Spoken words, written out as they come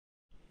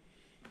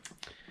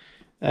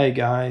Hey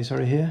guys,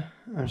 Harry here.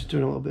 I'm just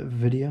doing a little bit of a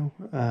video.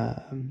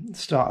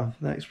 Start of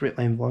the next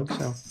Bricklaying vlog.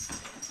 So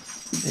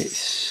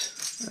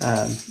it's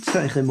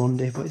technically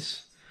Monday, but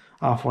it's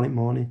 1:30 in the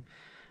morning.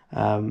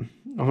 I've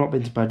not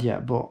been to bed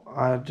yet, but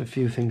I had a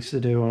few things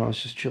to do and I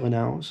was just chilling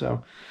out.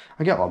 So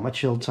I get a lot of my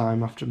chill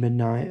time after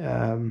midnight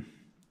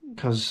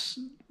because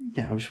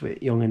I'm just a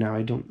bit younger now.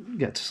 I don't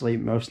get to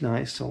sleep most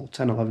nights till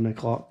 10, 11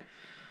 o'clock.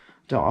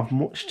 Don't have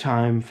much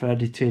time for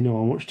editing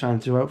or much time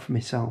to do out for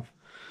myself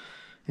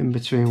in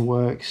between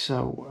work,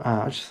 so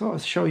I just thought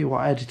I'd show you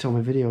what I edit all my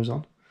videos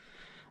on.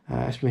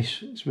 It's my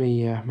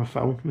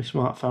phone, my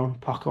smartphone,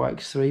 Poco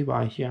X3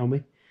 by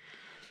Xiaomi.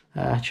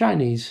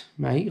 Chinese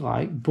mate,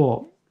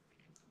 but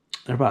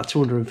they're about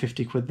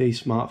 250 quid,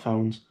 these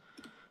smartphones.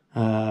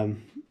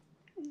 And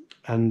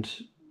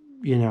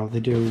they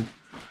do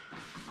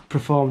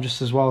perform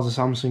just as well as a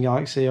Samsung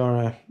Galaxy or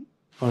a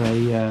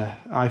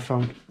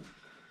iPhone.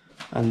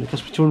 And because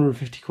for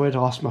 250 quid, I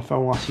lost my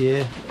phone last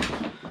year.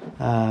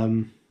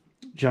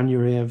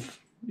 January of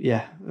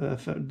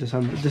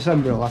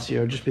December of last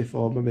year, or just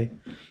before,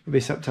 maybe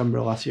September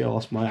of last year, I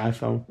lost my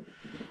iPhone.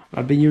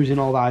 I've been using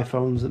all the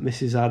iPhones that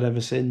Mrs. had ever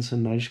since,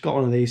 and I just got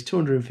one of these,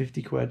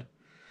 250 quid.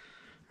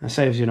 It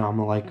saves I'm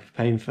like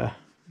paying for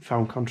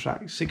phone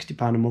contracts,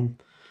 £60 a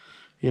month.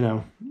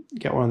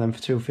 Get one of them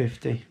for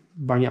 250.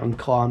 Bang it on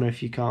Klarna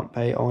if you can't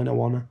pay it all in a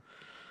wanna,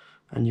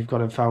 and you've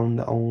got a phone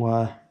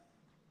that'll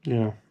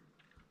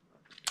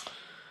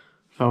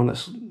phone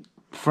that's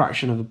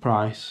fraction of the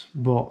price,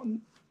 but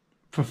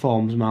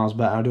performs miles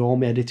better. I do all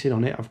my editing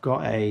on it. I've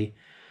got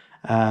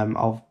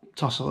I'll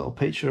toss a little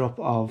picture up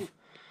of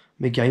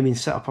my gaming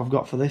setup I've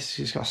got for this.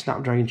 It's got a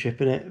Snapdragon chip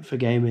in it for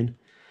gaming,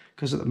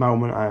 because at the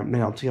moment I'm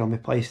able to get on my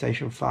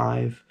PlayStation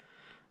 5.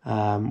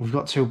 We've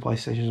got two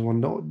PlayStations, one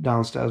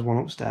downstairs, one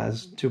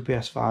upstairs, two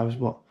PS5s,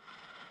 but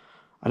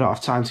I don't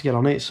have time to get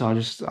on it, so I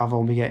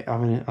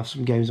have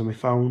some games on my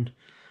phone.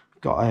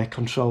 I've got a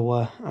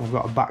controller, and I've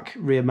got a back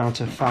rear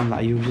mounted fan that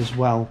I use as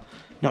well.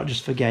 Not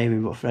just for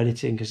gaming, but for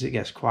editing, because it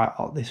gets quite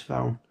hot, this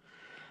phone.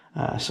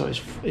 So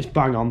it's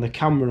bang on. The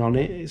camera on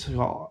it, it's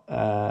got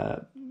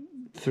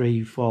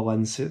three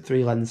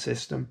lens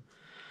system.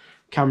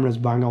 Camera's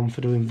bang on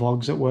for doing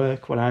vlogs at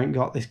work when I ain't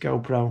got this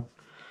GoPro.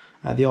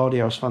 The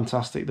audio is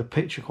fantastic. The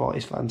picture quality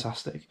is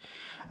fantastic.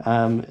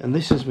 And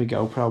this is my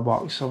GoPro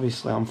box.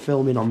 Obviously, I'm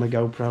filming on the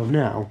GoPro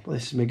now. But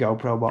this is my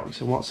GoPro box,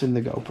 and what's in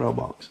the GoPro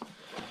box?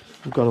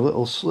 I've got a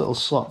little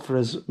slot for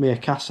my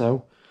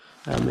Acaso.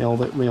 My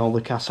older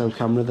Acaso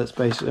camera. That's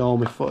basically all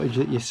my footage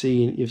that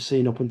you've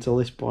seen up until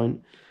this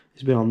point.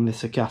 It's been on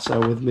this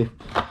Acaso with me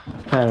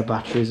pair of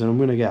batteries, and I'm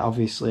going to get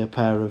obviously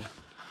another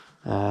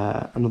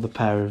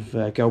pair of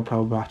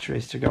GoPro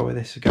batteries to go with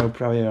this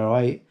GoPro Hero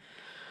 8.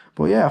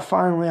 But yeah,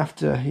 finally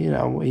after a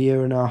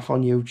year and a half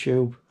on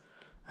YouTube,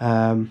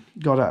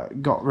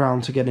 got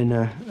round to getting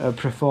a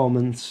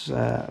performance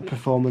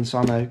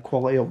on a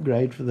quality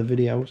upgrade for the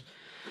videos.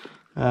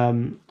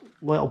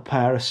 Little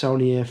pair of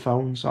Sony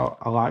earphones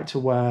I like to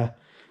wear.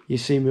 You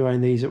see me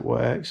wearing these at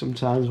work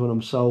sometimes when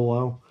I'm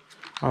solo.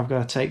 I've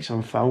got to take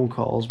some phone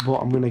calls, but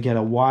I'm going to get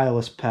a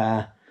wireless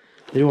pair.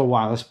 They do a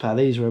wireless pair.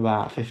 These are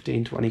about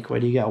 15, 20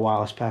 quid. You get a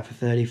wireless pair for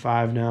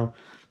 35 now.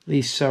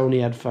 These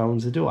Sony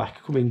headphones, they do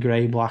come in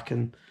grey, black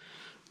and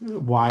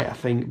white, I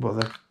think, but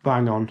they're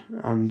bang on.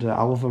 And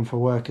I love them for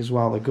work as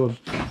well. They're good.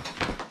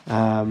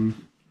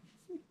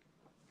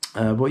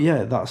 But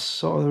yeah, that's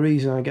sort of the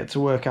reason I get to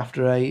work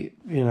after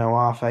 8,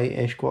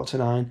 8:30ish,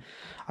 8:45.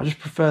 I just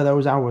prefer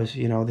those hours,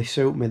 they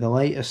suit me. The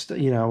latest, a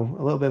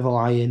little bit of a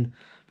lie-in,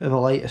 bit of a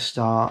later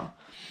start.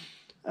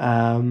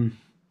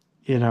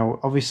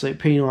 Obviously it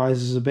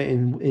penalises a bit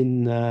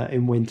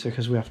in winter,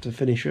 because we have to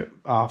finish at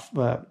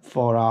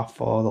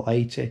 4:30 the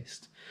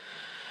latest.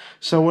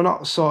 So we're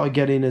not sort of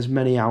getting as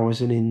many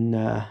hours in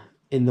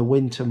the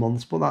winter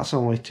months, but that's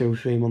only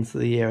 2-3 months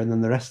of the year, and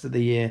then the rest of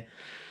the year,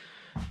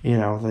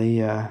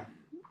 the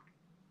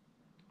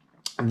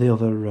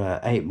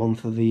other 8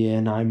 months of the year,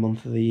 9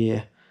 months of the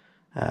year,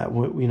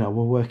 we're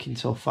working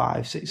till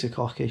 5-6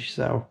 o'clock ish.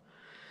 So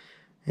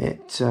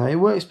it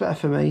works better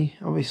for me,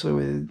 obviously,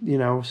 with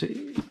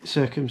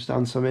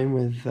circumstance I'm in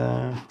with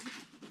my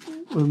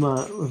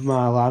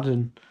lad,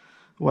 and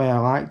the way I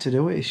like to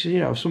do it. It's,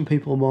 some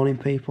people are morning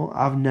people.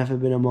 I've never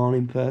been a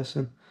morning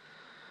person.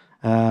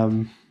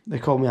 They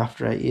called me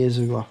after 8 years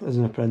ago as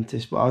an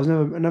apprentice, but I've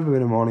never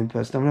been a morning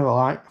person.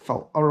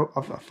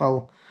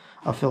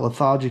 I feel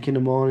lethargic in the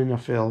morning. I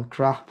feel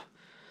crap,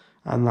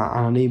 and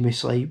I need my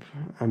sleep.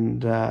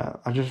 And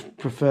I just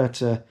prefer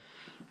to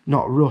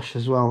not rush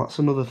as well. That's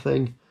another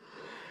thing.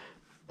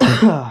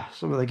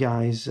 Some of the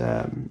guys,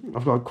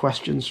 I've got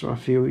questions from a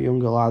few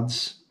younger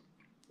lads.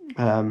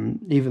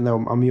 Even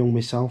though I'm young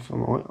myself,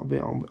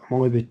 I'll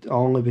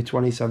only be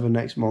 27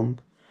 next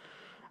month.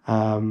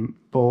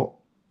 But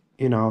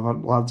I've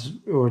had lads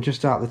who are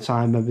just at the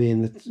time, maybe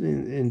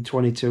in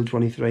 22,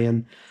 23,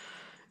 and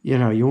you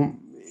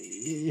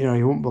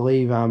won't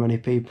believe how many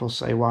people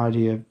say, why do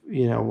you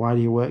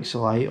work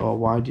so late, or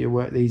why do you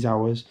work these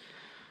hours?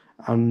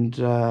 And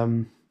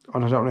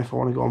and I don't know if I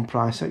want to go on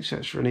price,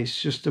 etc. And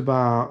it's just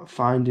about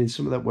finding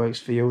something that works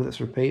for you, that's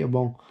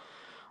repeatable.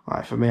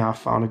 Like for me, I've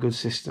found a good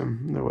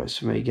system that works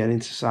for me. Getting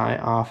to site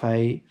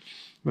 8:30,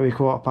 maybe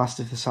 8:15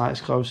 if the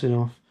site's close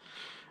enough.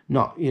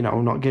 Not, you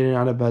know, not getting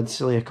out of bed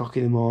silly o'clock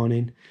in the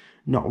morning,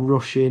 not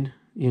rushing,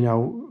 you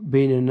know,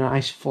 being in a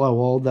nice flow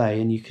all day,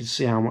 and you can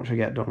see how much I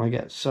get done. I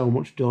get so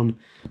much done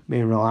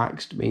being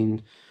relaxed,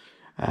 being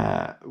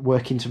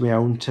working to my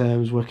own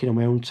terms, working on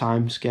my own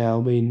time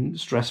scale, being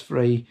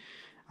stress-free.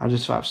 I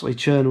just absolutely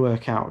churn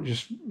work out,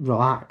 just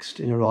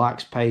relaxed, in a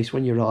relaxed pace.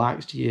 When you're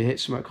relaxed, you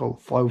hit something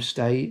called flow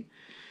state.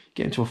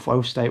 Get into a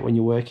flow state when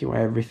you're working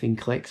where everything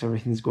clicks,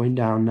 everything's going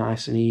down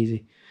nice and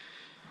easy.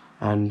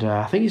 And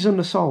I think it's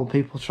undersold.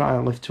 People try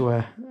and live to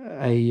a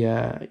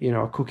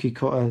cookie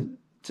cutter,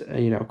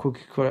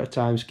 cookie cutter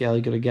time scale.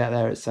 You got to get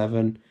there at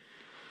 7.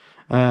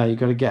 You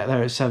got to get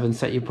there at 7.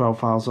 Set your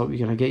profiles up. You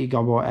got to get your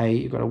gobbo at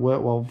 8. You got to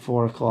work well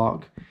before 4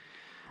 o'clock.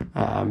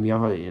 You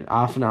have a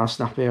half an hour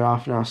snap here,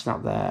 half an hour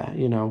snap there.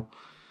 You know,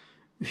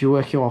 if you're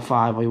working well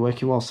 5, or you're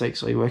working well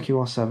 6, or you're working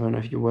well 7, or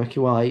if you're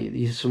working well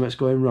 8, something's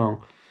going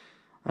wrong.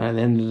 And at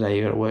the end of the day,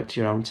 you got to work to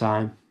your own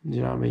time.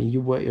 You know what I mean?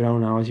 You work your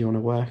own hours you want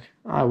to work.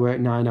 I work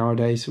 9-hour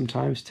days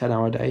sometimes,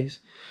 10-hour days.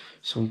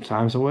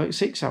 Sometimes I work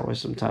 6 hours,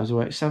 sometimes I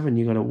work 7.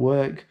 You got to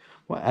work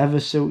whatever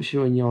suits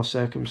you in your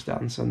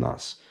circumstance, and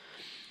that's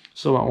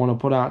something I want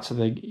to put out to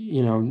the,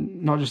 you know,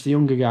 not just the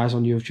younger guys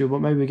on YouTube, but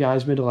maybe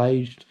guys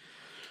middle-aged.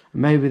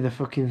 Maybe they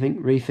fucking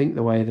rethink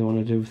the way they want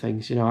to do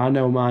things. You know, I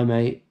know my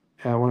mate,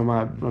 one of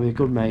my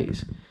good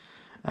mates,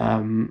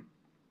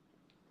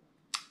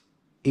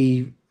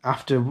 he,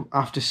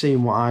 after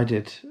seeing what I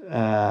did,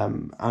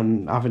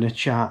 and having a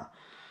chat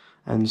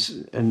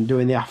and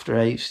doing the after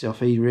 8 stuff,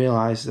 he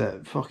realised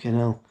that fucking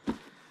hell,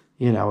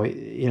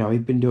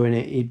 he'd been doing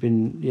it. He'd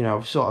been,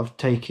 sort of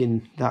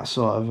taking that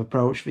sort of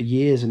approach for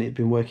years, and it'd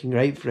been working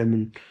great for him.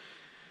 And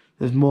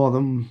there's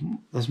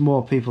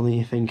more people than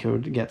you think who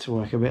would get to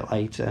work a bit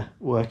later,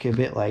 work to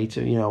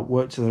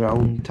their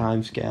own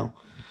time scale.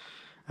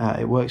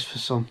 It works for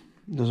some,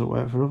 it doesn't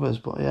work for others.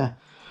 But yeah,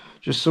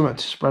 just something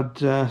to spread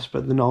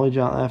the knowledge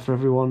out there for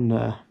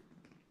everyone,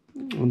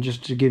 and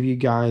just to give you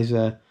guys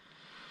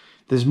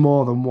there's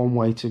more than one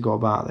way to go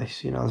about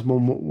this. There's more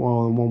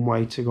than one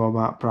way to go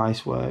about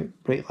price work,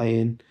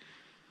 bricklaying,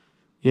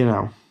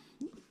 on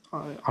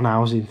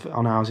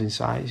housing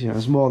sites.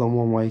 There's more than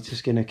one way to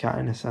skin a cat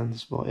in a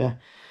sense. But yeah.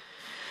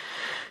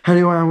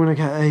 Anyway, I'm gonna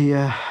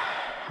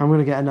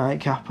get a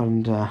nightcap,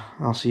 and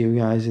I'll see you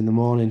guys in the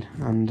morning.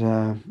 And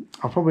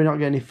I'll probably not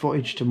get any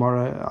footage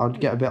tomorrow. I'll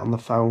get a bit on the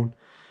phone.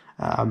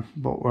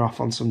 But we're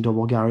off on some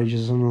double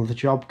garages, another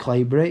job,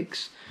 clay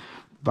bricks.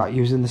 About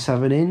using the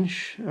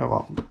 7-inch.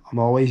 Well, I'm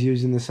always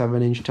using the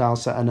 7-inch tile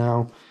setter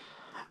now.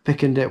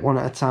 Pick and dip one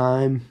at a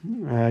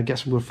time. Get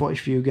some good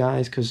footage for you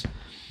guys, because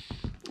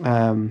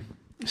something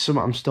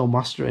I'm still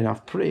mastering.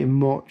 I've pretty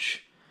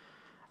much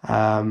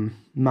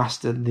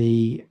mastered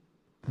the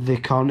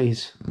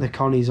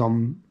Connies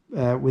on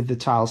with the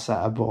tile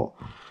setter, but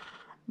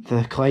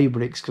the clay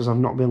bricks, because I've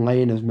not been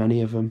laying as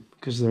many of them,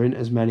 because there isn't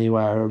as many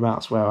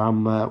whereabouts where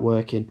I'm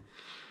working.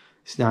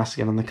 It's nice to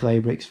get on the clay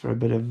bricks for a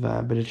bit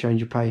of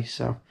change of pace.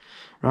 So,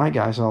 right,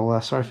 guys,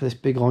 sorry for this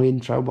big long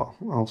intro, but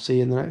I'll see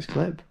you in the next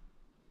clip.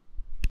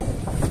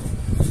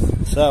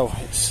 So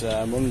it's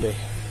Monday,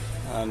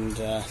 and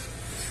I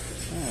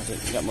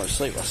didn't get much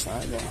sleep last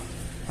night, but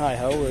hi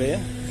ho, we're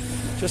here.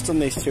 Just on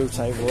these 2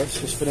 table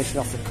lifts, just finishing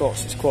off the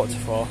cuts. It's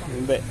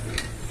 4:45.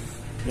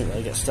 Didn't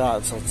really get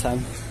started till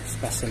 10.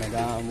 Just messing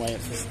about and waiting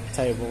for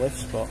table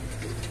lifts, but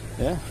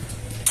yeah.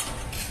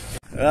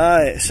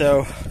 Right,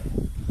 so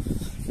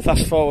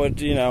fast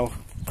forward, a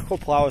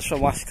couple hours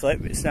from last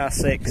clip. It's now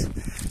 6.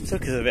 It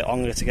took us a bit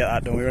longer to get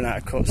that done. We ran out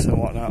of cuts and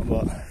whatnot,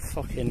 but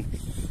fucking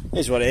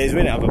is what it is.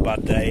 We didn't have a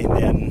bad day in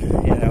the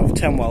end.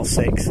 10 well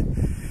 6.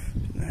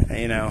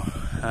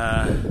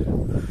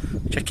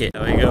 Check it.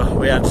 There we go.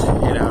 We had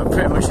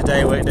pretty much a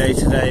day work day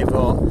today,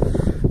 but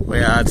we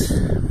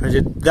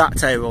did that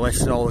table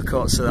lift and all the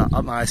cuts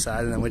at my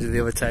side, and then we did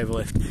the other table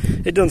lift.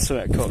 It done some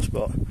at cuts,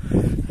 but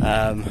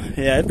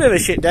yeah, a bit of a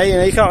shit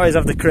day. You can't always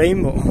have the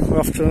cream, but we're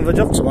off to another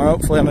job tomorrow.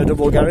 Hopefully on a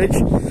double garage.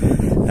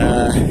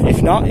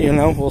 If not,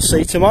 we'll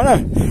see tomorrow.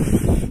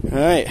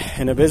 Right,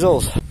 in a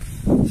bizzles.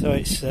 So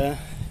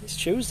it's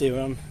Tuesday.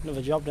 We're on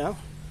another job now.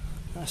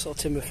 Nice little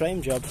timber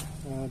frame job.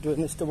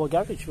 Doing this double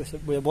garage with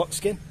a block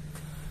skin.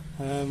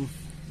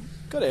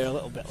 Got here a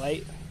little bit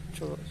late.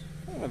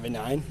 Maybe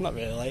 9. Not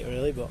really late,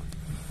 really, but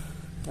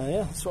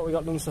yeah, that's what we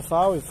got done so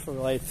far. We've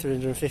probably laid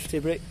 350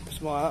 brick,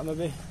 something like that,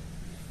 maybe.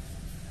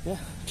 Yeah,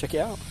 check it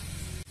out.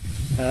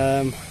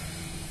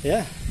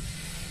 Yeah,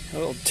 a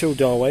little 2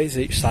 doorways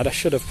each side. I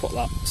should have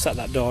set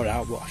that door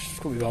out, but I just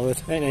couldn't be bothered.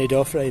 Ain't any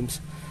door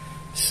frames.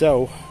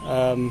 So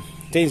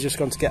Dean's just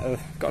got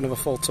another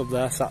full tub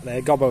there, sat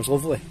there. Gobbo's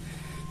lovely,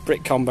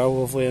 brick combo,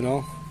 lovely and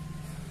all.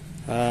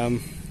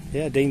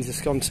 Yeah, Dean's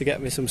just gone to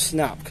get me some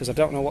snap, because I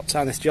don't know what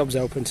time this job's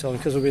open till,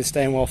 because we've been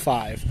staying well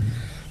 5.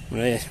 I'm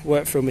going to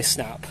work through my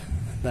snap,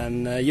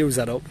 then use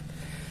that up,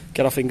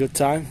 get off in good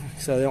time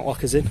so they don't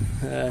lock us in.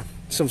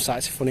 Some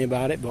sites are funny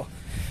about it, but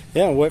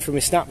yeah, I wait for my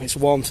snap. It's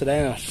warm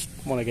today and I just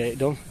want to get it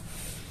done.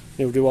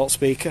 New DeWalt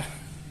speaker,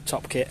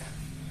 top kit.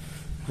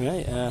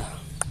 Right,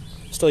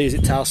 still use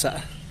it towel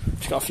setter.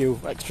 Just got a few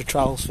extra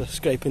trowels for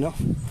scraping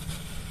off.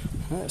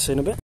 Right, see you in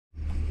a bit.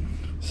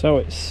 So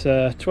it's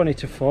 20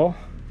 to 4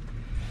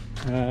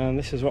 and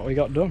this is what we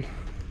got done.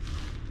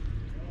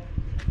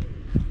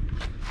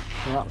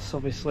 And that's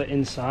obviously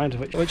inside,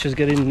 which is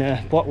getting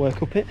block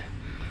work up it.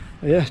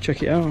 But yeah,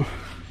 check it out.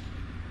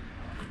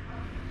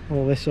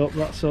 All this up,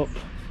 that's up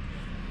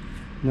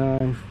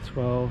 9,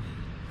 12,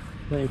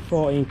 13,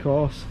 14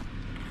 course.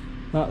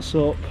 That's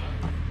up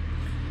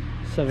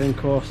 7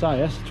 course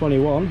IS,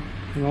 21.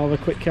 And I'll have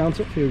a quick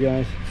count up for you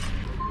guys.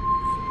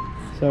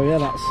 So yeah,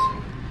 that's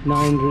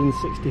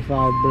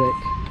 965 brick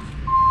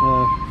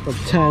from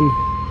 10,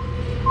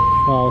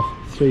 well,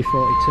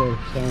 342.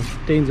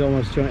 So Dean's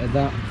almost jointed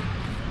that.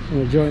 I'm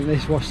going to joint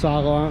this, wash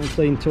silo out and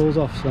clean tools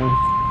off. So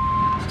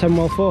it's 10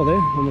 well 4 there,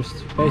 almost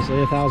basically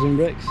 1,000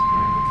 bricks.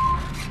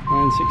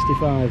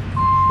 965.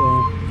 So,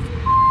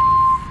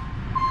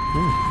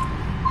 yeah.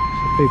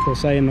 So people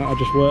saying that I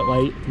just work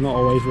late, not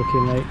always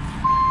looking late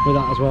with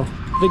that as well.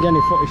 I didn't get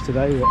any footage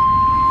today, but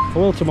I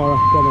will tomorrow,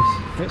 promise.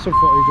 Get some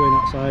footage doing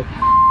outside.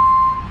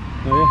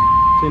 Oh yeah,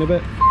 see you in a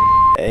bit.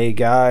 Hey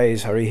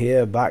guys, Harry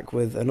here, back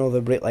with another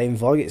Bricklaying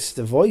vlog. It's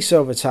the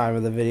voiceover time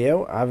of the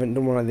video. I haven't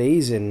done one of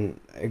these in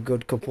a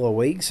good couple of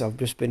weeks. I've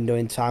just been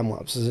doing time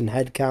lapses and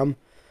headcam,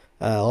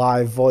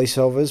 live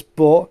voiceovers,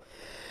 but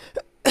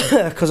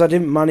because I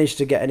didn't manage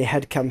to get any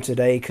headcam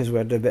today because we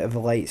had a bit of a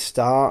late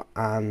start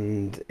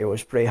and it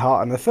was pretty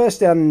hot. And the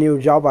first day on a new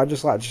job, I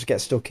just like to just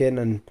get stuck in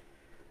and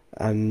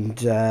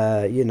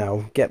you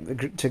know,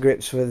 get to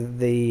grips with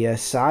the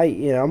site.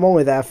 You know, I'm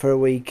only there for a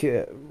week,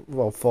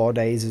 well, 4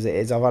 days as it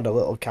is. I've had a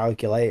little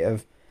calculate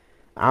of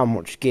how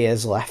much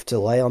gear's left to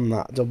lay on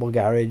that double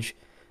garage,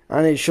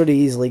 and it should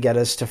easily get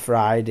us to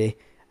Friday.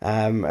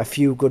 A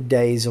few good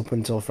days up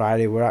until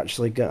Friday. We're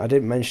actually going, I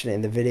didn't mention it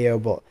in the video,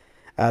 but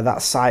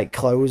that site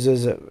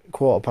closes at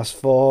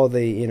 4:15.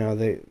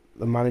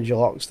 The manager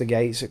locks the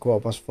gates at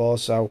 4:15,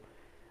 so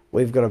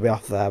we've got to be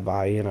off there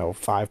by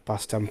 5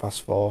 past 10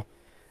 past 4.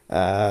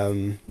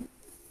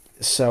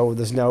 So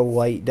there's no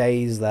late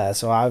days there.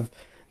 So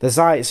the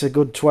site's a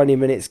good 20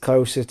 minutes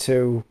closer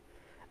to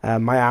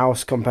my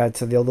house compared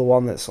to the other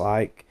one that's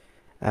like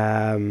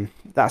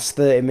that's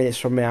 30 minutes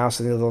from my house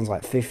and the other one's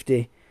like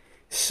 50.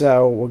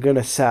 So we're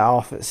gonna set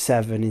off at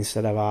 7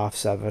 instead of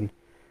 7:30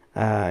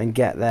 and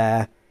get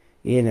there.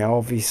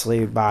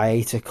 Obviously by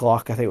 8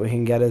 o'clock. I think we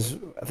can get us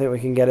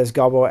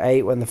gobbo at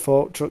 8 when the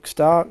fork truck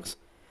starts.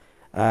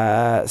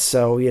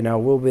 So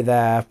we'll be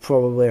there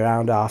probably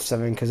around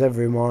 7:30 because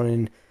every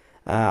morning,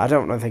 I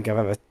think I've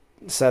ever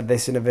said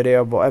this in a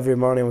video, but every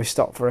morning we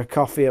stop for a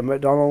coffee at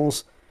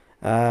McDonald's.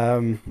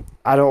 I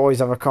don't always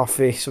have a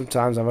coffee.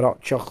 Sometimes I have a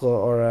hot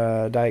chocolate or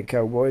a Diet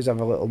Coke. We always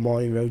have a little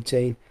morning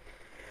routine.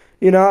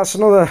 That's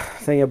another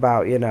thing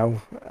about,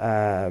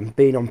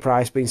 being on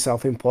price, being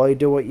self-employed.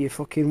 Do what you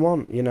fucking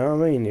want, you know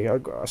what I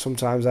mean?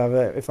 Sometimes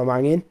if I'm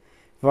hanging,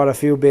 I've had a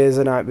few beers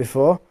the night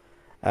before,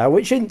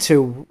 which ain't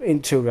too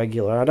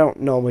regular. I don't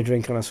normally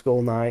drink on a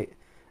school night,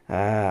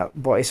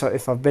 but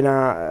if I've been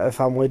out, a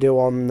family do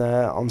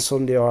on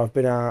Sunday, or I've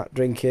been out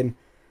drinking,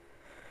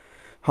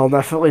 I'll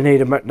definitely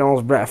need a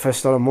McDonald's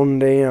breakfast on a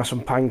Monday,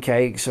 some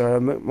pancakes or a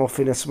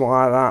McMuffin or something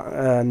like that,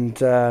 and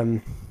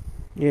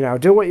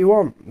do what you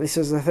want. This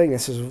is the thing.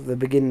 This is the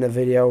beginning of the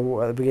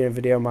video. At the beginning of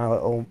the video, my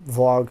little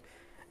vlog.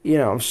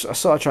 I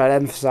sort of try to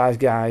emphasise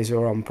guys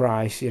who are on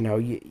price. You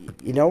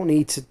don't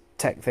need to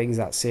take things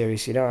that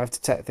serious. You don't have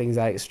to take things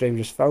that extreme.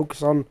 Just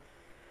focus on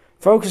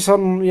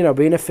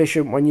being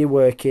efficient when you're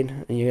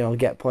working, and you'll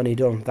get plenty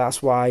done.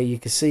 That's why you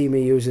can see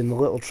me using the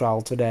little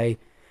trowel today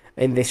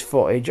in this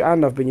footage,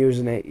 and I've been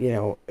using it.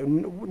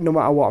 No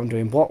matter what I'm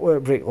doing,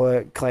 blockwork,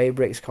 brickwork, clay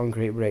bricks,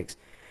 concrete bricks.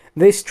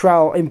 This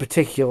trowel in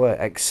particular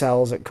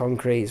excels at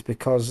concretes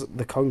because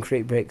the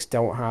concrete bricks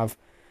don't have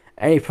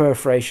any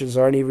perforations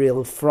or any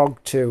real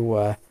frog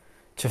to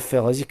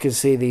fill. As you can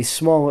see, these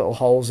small little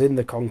holes in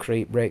the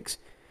concrete bricks,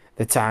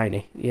 they're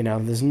tiny.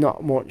 There's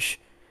not much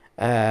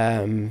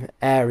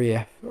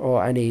area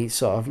or any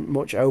sort of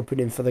much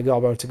opening for the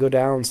gobbo to go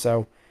down,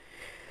 so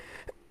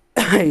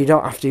you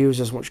don't have to use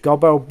as much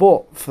gobbo.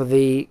 But for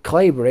the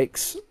clay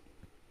bricks,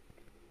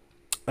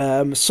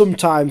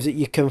 sometimes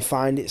you can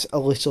find it's a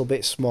little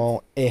bit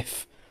small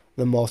if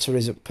the mortar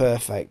isn't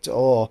perfect,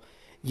 or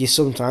you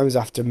sometimes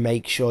have to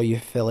make sure you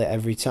fill it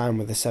every time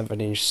with a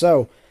 7-inch.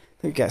 So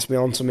that gets me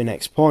on to my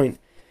next point.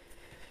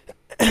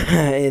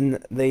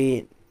 In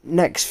the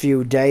next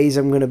few days,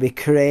 I'm going to be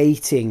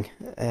creating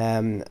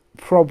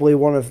probably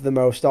one of the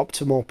most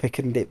optimal pick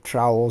and dip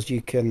trowels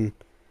you can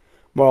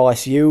more or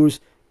less use.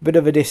 Bit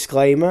of a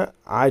disclaimer,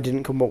 I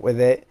didn't come up with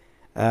it.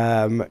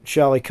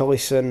 Charlie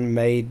Collison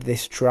made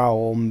this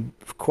trowel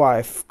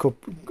quite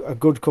a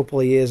good couple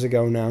of years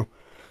ago now,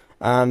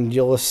 and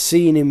you'll have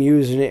seen him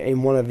using it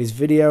in one of his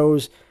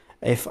videos.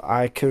 If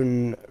I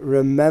can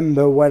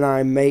remember when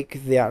I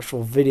make the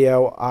actual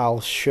video, I'll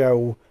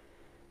show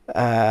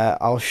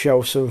I'll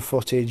show some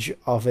footage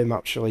of him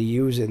actually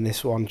using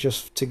this one,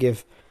 just to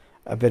give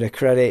a bit of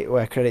credit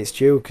where credit's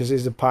due, because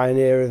he's the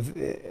pioneer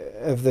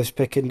of this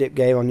pick and dip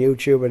game on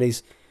YouTube, and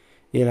he's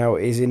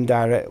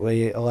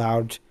indirectly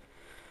allowed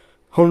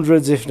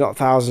hundreds, if not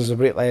thousands, of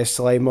bricklayers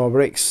to lay more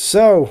bricks.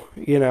 So,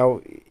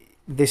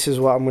 this is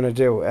what I'm going to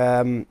do.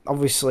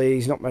 Obviously,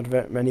 he's not made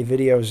many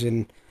videos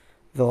in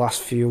the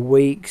last few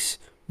weeks,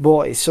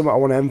 but it's something I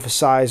want to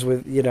emphasise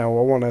with, I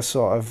want to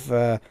sort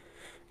of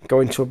go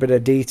into a bit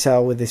of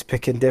detail with this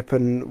pick and dip,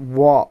 and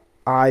what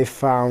I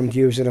found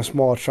using a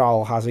small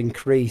trowel has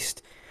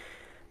increased.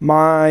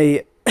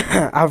 My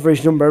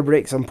average number of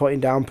bricks I'm putting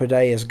down per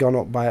day has gone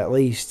up by at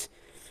least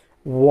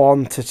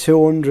 1 to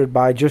 200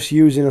 by just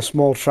using a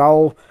small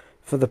trowel,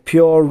 for the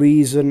pure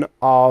reason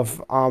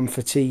of arm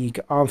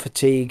fatigue,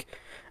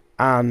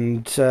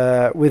 and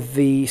with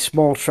the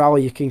small trowel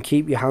you can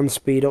keep your hand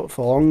speed up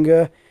for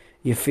longer.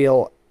 You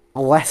feel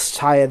less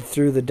tired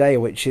through the day,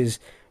 which is,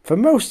 for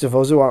most of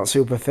us who aren't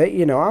super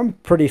fit, I'm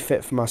pretty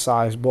fit for my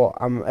size, but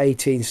I'm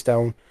 18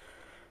 stone,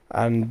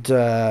 and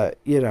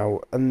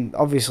and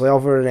obviously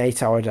over an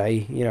 8-hour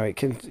day, it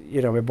can,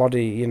 my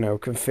body,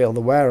 can feel the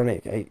wear on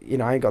it. I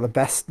ain't got the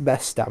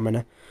best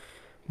stamina,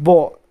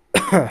 but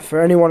for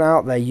anyone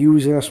out there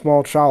using a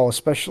small trowel,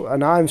 especially,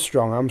 and I'm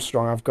strong,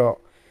 I've got,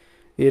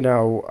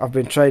 I've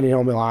been training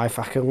all my life,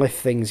 I can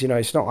lift things,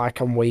 it's not like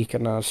I'm weak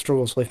and I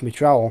struggle to lift my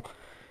trowel.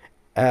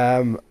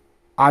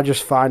 I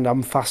just find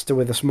I'm faster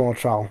with a small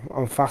trowel.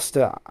 I'm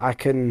faster. I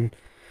can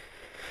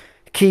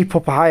keep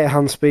up a higher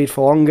hand speed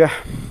for longer.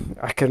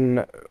 I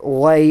can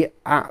lay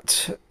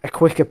at a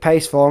quicker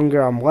pace for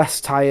longer. I'm less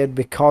tired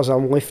because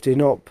I'm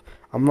lifting up.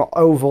 I'm not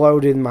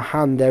overloading my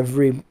hand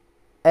every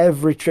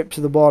trip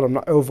to the board. I'm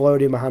not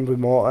overloading my hand with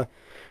mortar,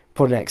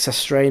 putting excess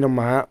strain on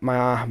my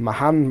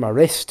hand, my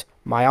wrist,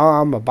 my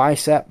arm, my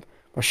bicep,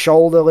 my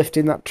shoulder,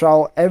 lifting that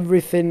trowel.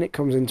 Everything that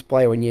comes into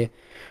play when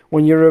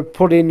you're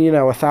putting,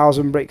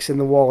 1,000 bricks in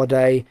the wall a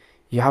day.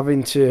 You're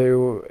having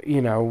to,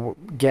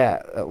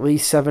 get at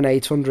least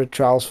 700-800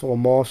 trowels full of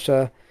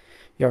mortar.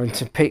 You're having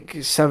to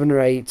pick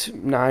 700 or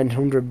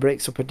 900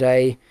 bricks up a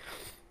day.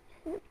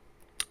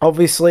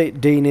 Obviously,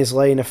 Dean is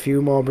laying a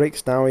few more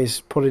bricks now.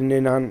 He's putting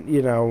in on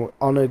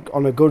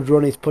a good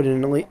run. He's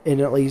putting in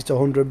at least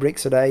 100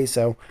 bricks a day.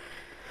 So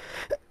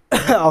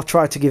I'll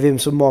try to give him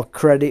some more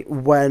credit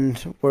when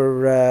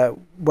I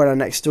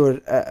next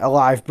do a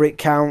live brick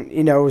count.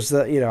 He knows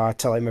that, I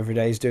tell him every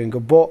day he's doing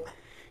good, but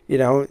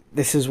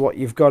this is what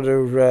you've got to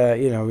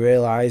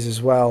realise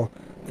as well,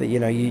 that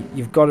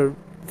you've got to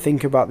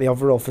think about the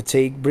overall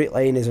fatigue.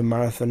 Bricklaying is a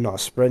marathon, not a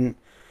sprint,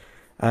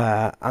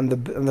 and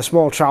the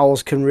small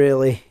trowels can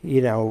really,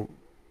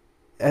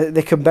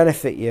 they can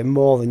benefit you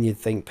more than you'd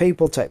think.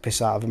 People take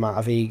piss out of them out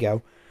of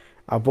ego.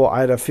 But I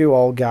had a few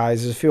old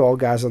guys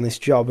on this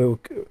job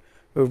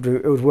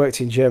who'd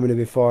worked in Germany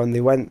before, and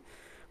they went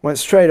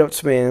straight up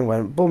to me and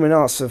went, "Bumming,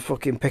 that's a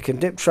fucking pick and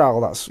dip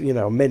trowel. That's,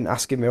 mint,"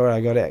 asking me where I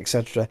got it,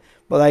 etc.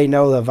 But they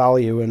know the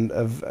value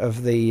of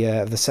the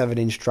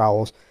 7-inch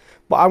trowels.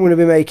 But I'm going to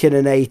be making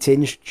an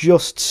 8-inch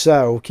just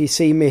so. Can you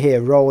see me here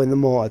rolling the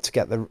mortar to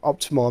get the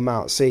optimal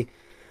amount? See,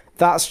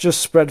 that's just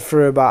spread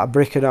through about a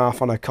brick and a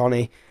half on a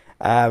connie.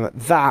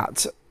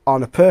 That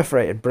on a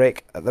perforated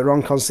brick at the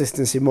wrong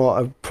consistency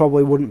mortar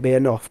probably wouldn't be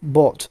enough,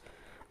 but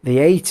the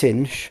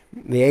 8-inch,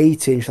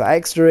 that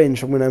extra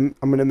inch, I'm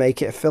gonna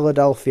make it a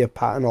Philadelphia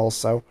pattern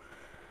also.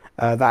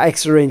 That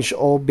extra inch,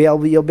 you'll be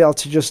able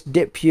to just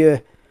dip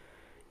your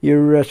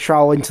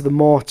trowel into the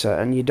mortar,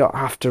 and you don't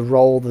have to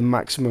roll the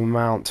maximum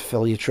amount to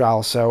fill your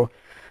trowel. So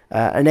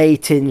an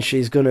 8-inch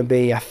is going to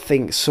be, I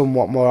think,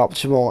 somewhat more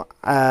optimal.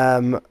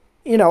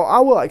 I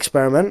will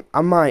experiment.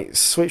 I might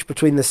switch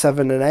between the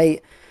 7 and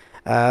 8.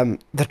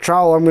 The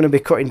trowel I'm going to be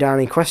cutting down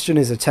in question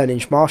is a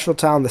 10-inch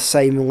Marshalltown, the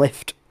same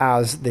lift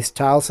as this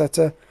tile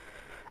setter.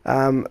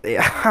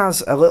 It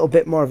has a little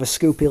bit more of a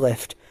scoopy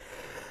lift,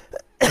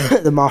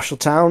 the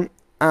Marshalltown,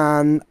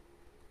 and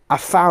I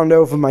found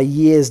over my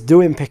years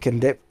doing pick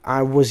and dip,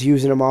 I was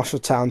using a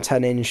Marshalltown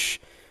 10-inch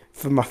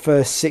for my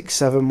first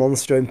 6-7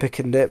 months doing pick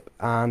and dip,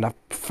 and I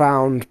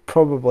found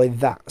probably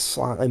that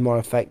slightly more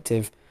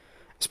effective,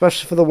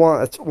 especially for the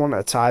one at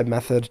a time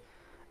method.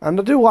 And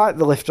I do like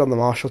the lift on the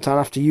Marshalltown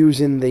after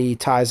using the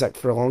Tyzac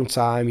for a long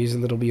time,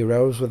 using the W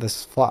Rose with the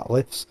flat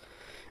lifts.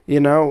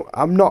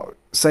 I'm not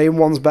saying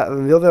one's better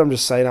than the other, I'm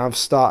just saying I've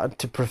started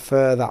to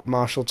prefer that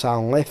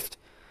Marshalltown lift.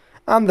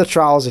 And the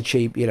trowels are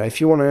cheap,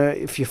 if you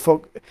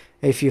fuck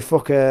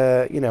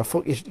your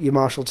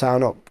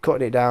Marshalltown up,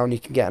 cutting it down, you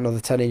can get another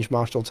 10-inch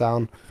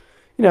Marshalltown,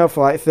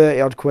 for like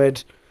 30 odd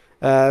quid,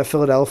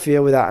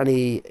 Philadelphia, without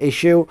any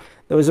issue.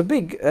 There was a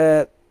big,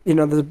 there's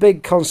a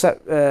big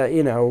concept,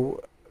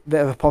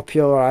 bit of a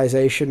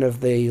popularisation of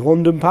the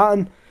London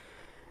pattern.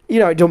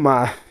 It don't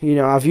matter.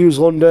 I've used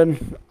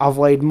London. I've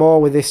laid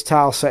more with this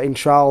tile setting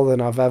trowel than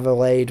I've ever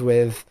laid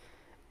with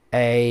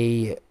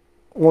a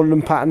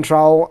London pattern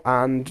trowel,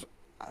 and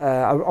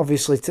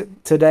obviously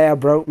today I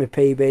broke my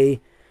PB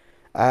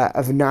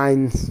of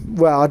 9.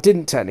 Well, I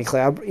didn't technically.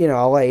 I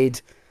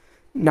laid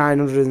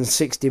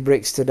 960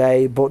 bricks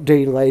today, but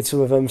Dean laid some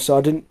of them, so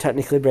I didn't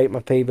technically break my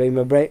PB.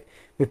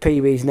 My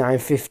PB's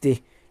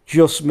 950,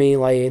 just me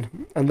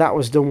laying, and that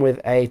was done with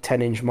a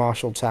 10-inch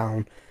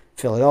Marshalltown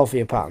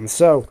Philadelphia pattern.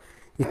 So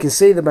you can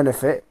see the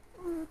benefit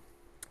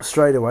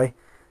straight away,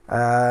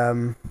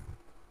 and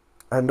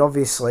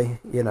obviously,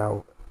 you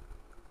know,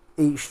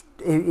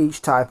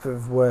 each type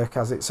of work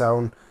has its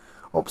own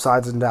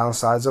upsides and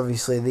downsides.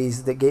 Obviously,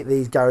 these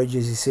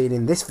garages you've seen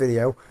in this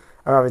video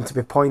are having to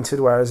be pointed,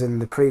 whereas in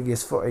the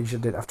previous footage I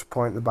didn't have to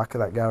point the back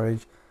of that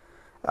garage.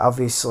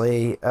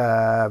 Obviously,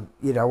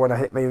 you know, when I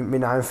hit my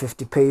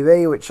 950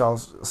 PB, which I'll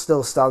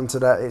still stand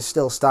today, it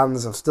still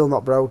stands. I've still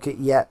not broke it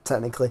yet,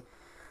 technically.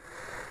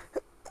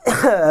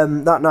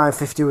 That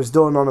 950 was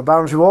done on a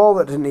boundary wall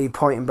that didn't need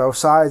pointing both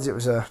sides. It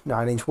was a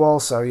 9-inch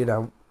wall, so you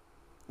know,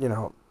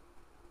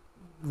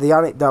 the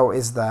anecdote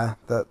is there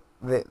that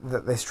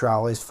this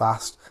trowel is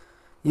fast.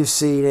 You've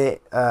seen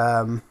it.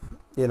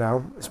 You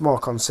know, it's more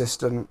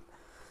consistent.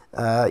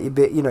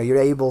 You're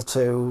able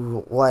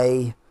to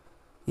lay,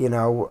 you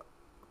know,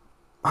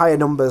 higher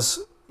numbers,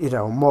 you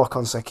know, more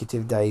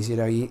consecutive days. You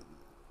know,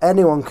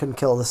 anyone can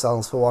kill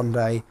themselves for one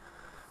day,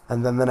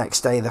 and then the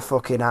next day they're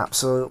fucking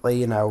absolutely,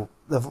 you know,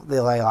 they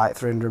lay like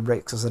 300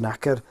 bricks as a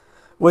knackered.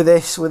 With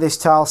this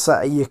tile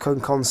setter, you can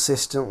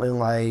consistently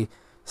lay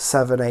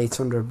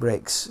 700-800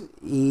 bricks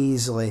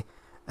easily.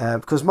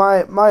 Because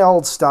my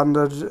old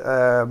standard,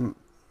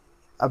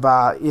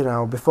 about, you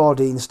know, before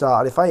Dean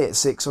started, if I hit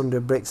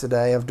 600 bricks a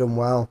day, I've done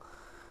well.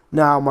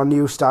 Now my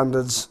new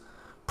standards,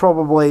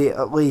 probably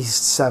at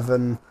least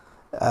 7,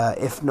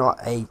 if not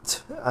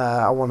 8.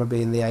 I want to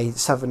be in the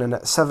 7 and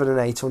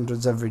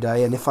 800s every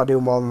day, and if I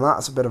do more than that,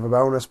 it's a bit of a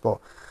bonus. But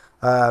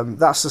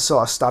that's the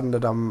sort of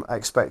standard I'm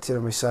expecting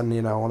of my son,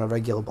 you know, on a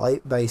regular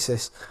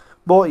basis.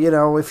 But you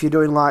know, if you're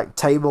doing like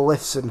table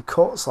lifts and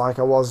cuts like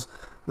I was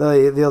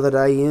the other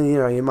day, you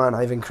know, you might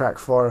not even crack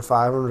 400 or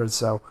 500.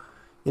 So,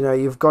 you know,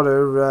 you've got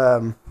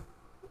to,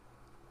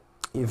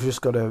 you've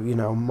just got to, you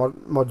know,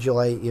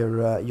 modulate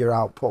your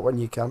output when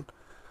you can,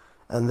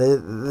 and the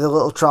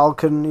little trowel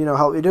can, you know,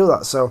 help you do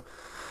that. So,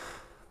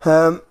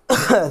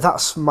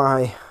 that's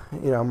my,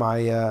 you know, my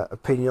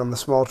opinion on the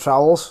small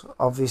trowels.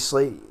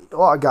 Obviously, a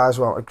lot of guys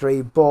won't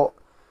agree, but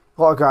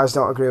a lot of guys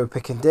don't agree with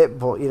pick and dip.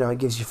 But you know, it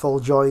gives you full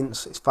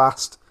joints. It's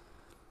fast.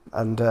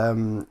 And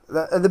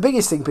the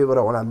biggest thing people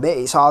don't want to admit,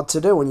 it's hard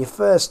to do. When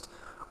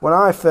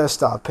I first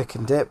started pick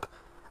and dip,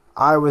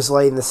 I was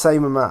laying the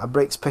same amount of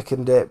bricks pick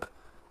and dip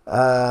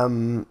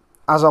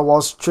as I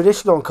was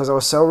traditional, because I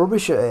was so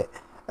rubbish at it.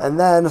 And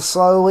then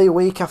slowly,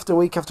 week after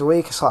week after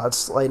week, I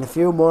started laying a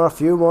few more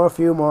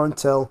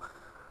until,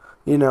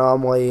 you know,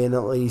 I'm laying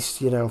at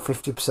least, you know,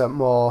 50%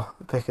 more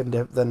pick and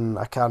dip than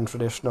I can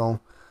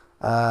traditional.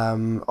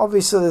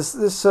 Obviously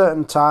there's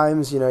certain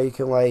times, you know, you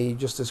can lay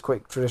just as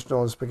quick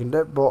traditional as pick and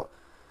dip, but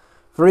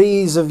for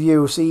ease of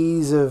use,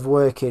 ease of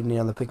working, you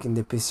know, the pick and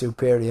dip is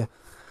superior.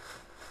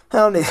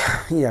 And it,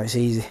 you know, it's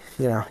easy.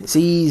 You know, it's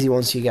easy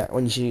once you get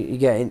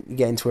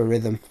into a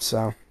rhythm.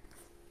 So,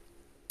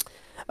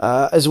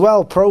 as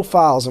well,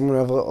 profiles. I'm gonna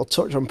have a little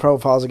touch on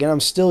profiles again. I'm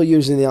still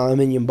using the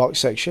aluminium box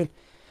section.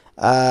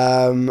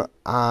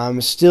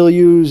 I'm still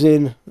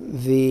using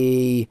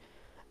the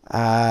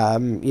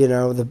you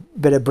know, the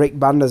bit of brick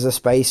band as a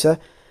spacer,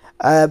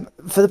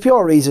 for the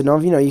pure reason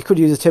of, you know, you could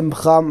use a timber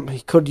clamp,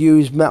 you could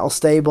use metal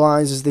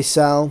stabilizers they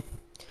sell,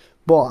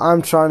 but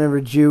I'm trying to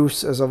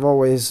reduce, as I've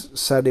always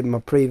said in my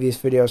previous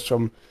videos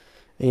from,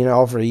 you know,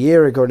 over a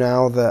year ago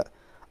now, that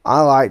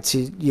I like to,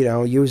 you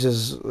know, use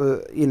as,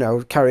 you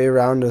know, carry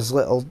around as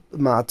little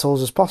amount of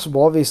tools as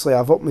possible. Obviously,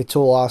 I've upped my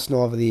tool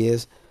arsenal over the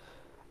years.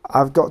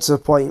 I've got to the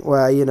point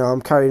where, you know,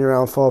 I'm carrying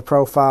around 4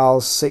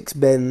 profiles, 6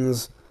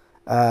 bins,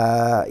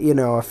 you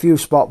know, a few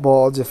spot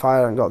boards if I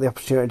haven't got the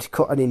opportunity to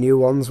cut any new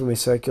ones with my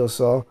circular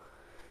saw.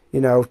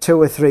 You know,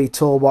 2 or 3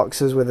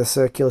 toolboxes with a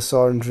circular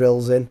saw and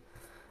drills in.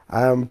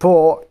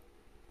 But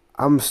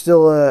I'm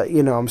still,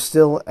 you know, I'm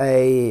still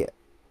a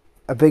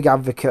big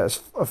advocate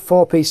of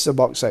 4 pieces of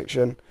box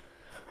section,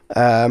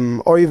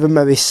 or even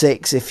maybe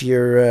 6 if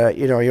you're,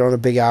 you know, you're on a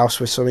big house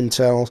with some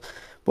internals.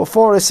 But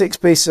 4 or 6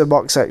 pieces of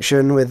box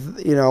section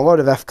with, you know, a load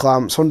of F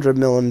clamps,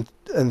 100mm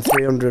and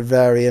 300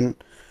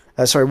 variant.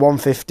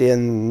 150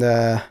 and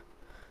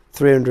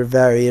 300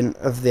 variant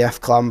of the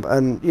F clamp,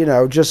 and you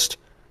know, just,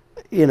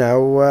 you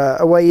know,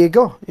 away you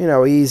go. You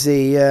know,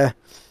 easy.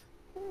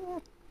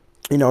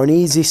 You know, an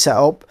easy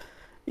setup.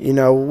 You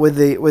know, with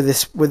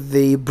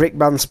the brick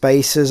band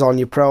spacers on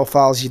your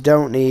profiles, you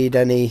don't need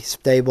any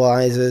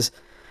stabilizers.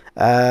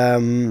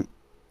 You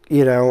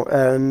know,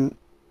 and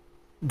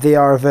they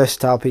are a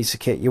versatile piece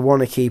of kit. You want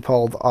to keep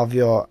hold of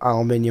your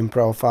aluminium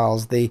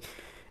profiles.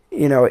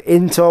 You know, it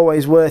isn't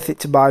always worth it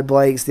to buy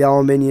blades. The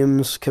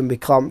aluminiums can be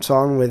clamped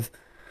on with,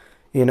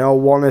 you know,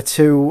 1 or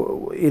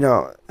 2, you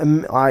know,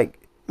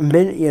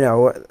 you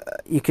know,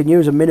 you can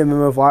use a minimum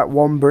of like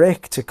 1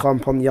 brick to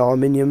clamp on the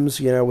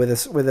aluminiums, you know, with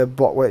a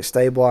blockwork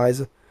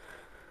stabilizer.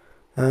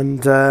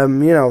 And,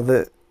 you know,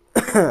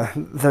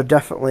 they're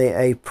definitely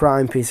a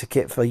prime piece of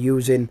kit for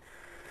using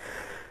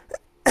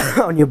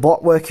on your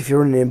blockwork if you're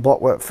running in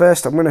blockwork.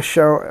 First, I'm going to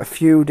show a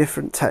few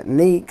different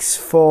techniques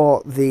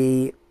for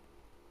the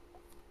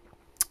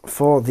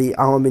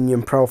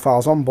aluminium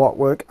profiles on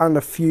blockwork, and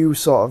a few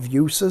sort of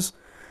uses.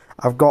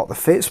 I've got the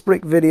fits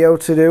brick video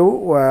to do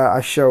where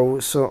I'm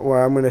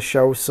going to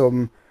show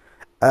some.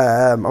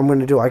 I'm going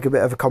to do like a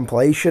bit of a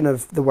compilation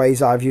of the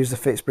ways I've used the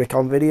fits brick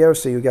on video,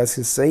 so you guys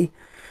can see.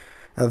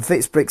 And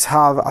fits bricks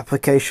have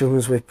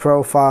applications with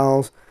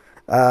profiles.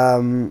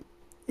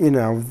 You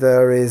know,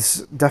 there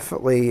is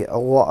definitely a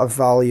lot of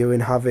value in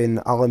having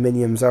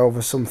aluminiums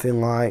over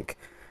something like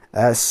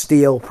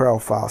steel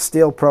profiles.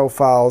 Steel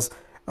profiles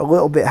a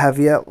little bit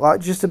heavier, like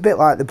just a bit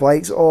like the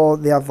Blakes, or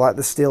they have like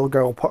the steel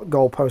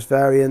goalpost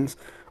variants,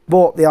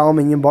 but the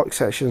aluminium box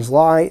section's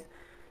light,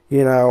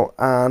 you know,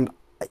 and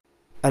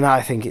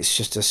I think it's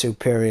just a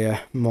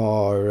superior,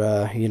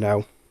 more you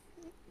know,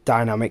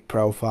 dynamic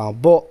profile.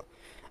 But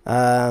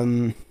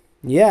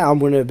yeah, I'm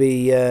going to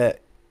be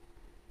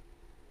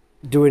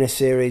doing a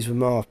series with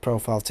more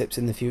profile tips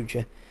in the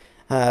future.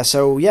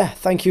 So yeah,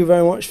 thank you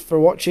very much for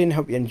watching.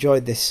 Hope you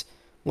enjoyed this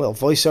little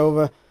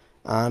voiceover,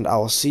 and I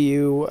will see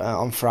you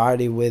on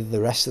Friday with the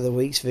rest of the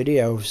week's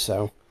videos.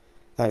 So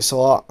thanks a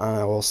lot, and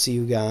I will see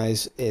you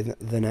guys in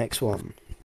the next one.